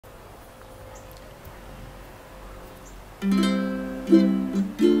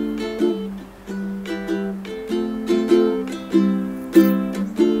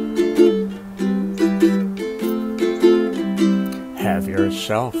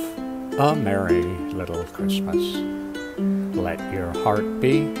yourself a merry little Christmas. Let your heart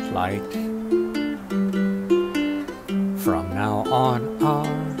be light. From now on,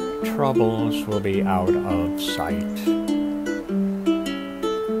 our troubles will be out of sight.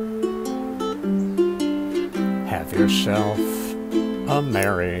 Have yourself a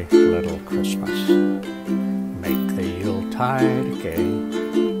merry little Christmas. Make the Yuletide gay.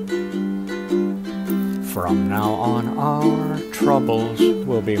 From now on, our troubles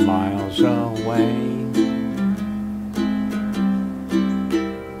will be miles away.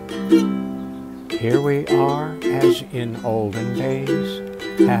 Here we are as in olden days,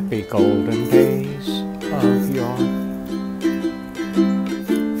 happy golden days of yore.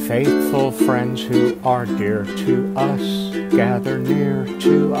 Faithful friends who are dear to us, gather near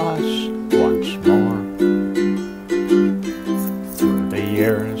to us once more. Through the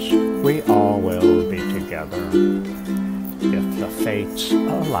years, we all will be together, if the fates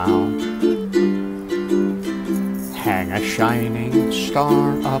allow. Hang a shining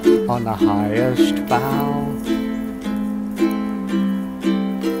star up on the highest bough,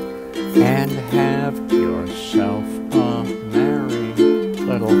 and have yourself a merry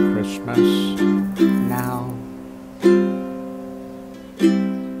little Christmas now.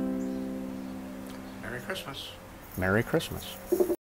 Merry Christmas. Merry Christmas.